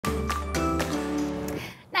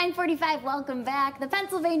9:45, welcome back. The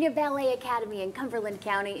Pennsylvania Ballet Academy in Cumberland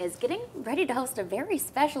County is getting ready to host a very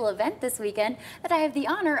special event this weekend that I have the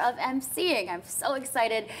honor of emceeing. I'm so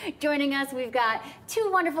excited. Joining us, we've got two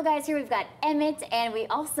wonderful guys here. We've got Emmett and we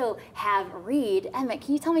also have Reed. Emmett,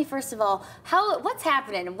 can you tell me first of all, what's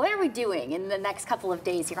happening and what are we doing in the next couple of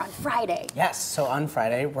days here on Friday? Yes, so on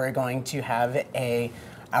Friday we're going to have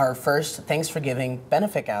our first Thanks for Giving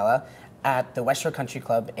Benefit Gala at the West Shore Country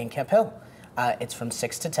Club in Camp Hill. It's from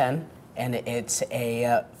 6 to 10, and it's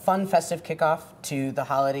a fun, festive kickoff to the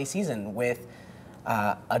holiday season with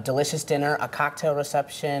a delicious dinner, a cocktail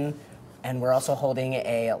reception, and we're also holding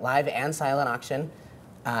a live and silent auction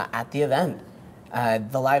at the event.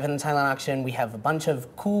 The live and silent auction, we have a bunch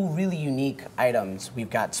of cool, really unique items.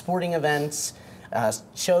 We've got sporting events,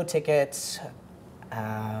 show tickets.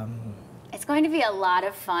 It's going to be a lot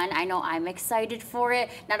of fun. I know I'm excited for it.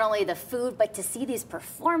 Not only the food, but to see these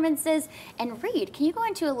performances. And Reed, can you go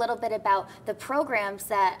into a little bit about the programs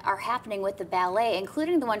that are happening with the ballet,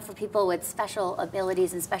 including the one for people with special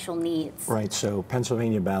abilities and special needs? Right, so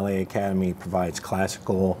Pennsylvania Ballet Academy provides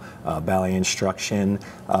classical ballet instruction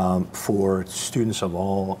for students of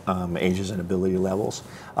all ages and ability levels.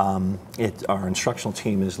 Our instructional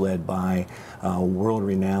team is led by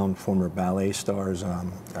world-renowned former ballet stars,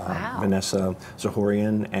 Vanessa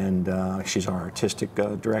Zahorian, and she's our artistic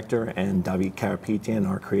director, and David Karapetian,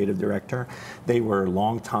 our creative director. They were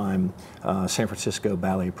longtime San Francisco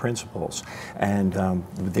ballet principals, and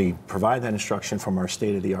they provide that instruction from our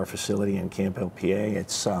state-of-the-art facility in Camp Hill, PA.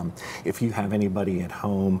 It's if you have anybody at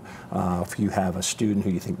home, if you have a student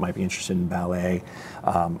who you think might be interested in ballet,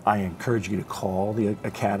 I encourage you to call the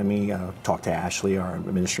Academy, talk to Ashley, our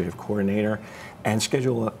administrative coordinator, and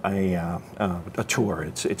schedule a tour.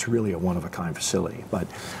 It's really a one-of-a-kind facility. But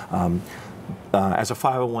as a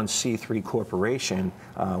 501c3 corporation,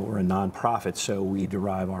 we're a nonprofit, so we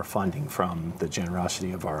derive our funding from the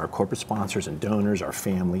generosity of our corporate sponsors and donors, our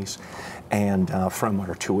families, and from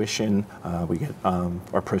our tuition. We get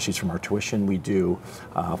our proceeds from our tuition. We do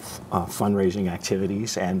fundraising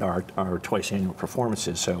activities and our twice annual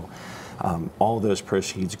performances. So all those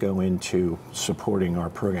proceeds go into supporting our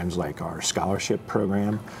programs like our scholarship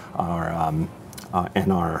program, and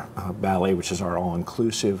our ballet, which is our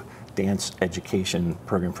all-inclusive dance education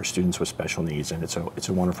program for students with special needs, and it's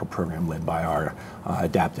a wonderful program led by our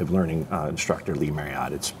adaptive learning instructor Lee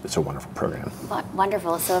Marriott. It's a wonderful program.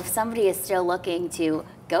 Wonderful. So if somebody is still looking to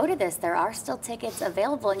go to this, there are still tickets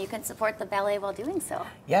available, and you can support the ballet while doing so.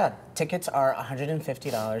 Yeah, tickets are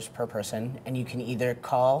 $150 per person, and you can either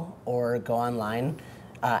call or go online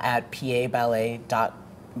at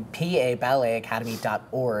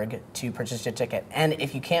paballetacademy.org to purchase your ticket. And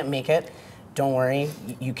if you can't make it, don't worry,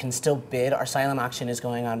 you can still bid. Our silent auction is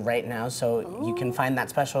going on right now, so you can find that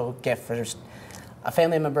special gift for a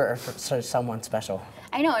family member or for someone special.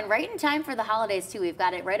 I know, and right in time for the holidays too. We've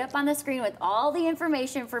got it right up on the screen with all the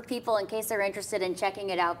information for people in case they're interested in checking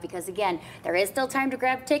it out, because again, there is still time to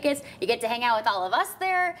grab tickets. You get to hang out with all of us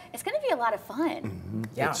there. It's going to be a lot of fun. Mm-hmm.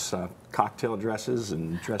 Yeah. It's cocktail dresses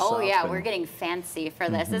and dress up. Oh yeah, and we're getting fancy for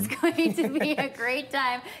this. It's going to be a great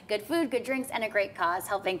time. Good food, good drinks, and a great cause,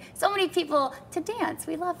 helping so many people to dance.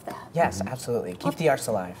 We love that. Yes, absolutely. Keep the arts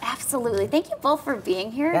alive. Absolutely. Thank you both for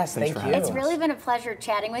being here. Yes, thank you. It's really been a pleasure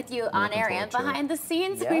chatting with you on air and behind the scenes.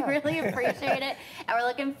 Yeah. We really appreciate it. And we're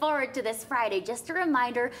looking forward to this Friday. Just a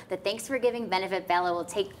reminder, the Thanks for Giving Benefit Gala will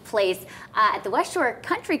take place at the West Shore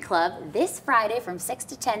Country Club this Friday from 6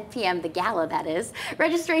 to 10 p.m. The gala, that is.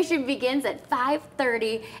 Registration begins at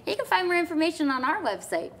 5:30. You can find more information on our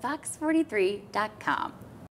website, fox43.com.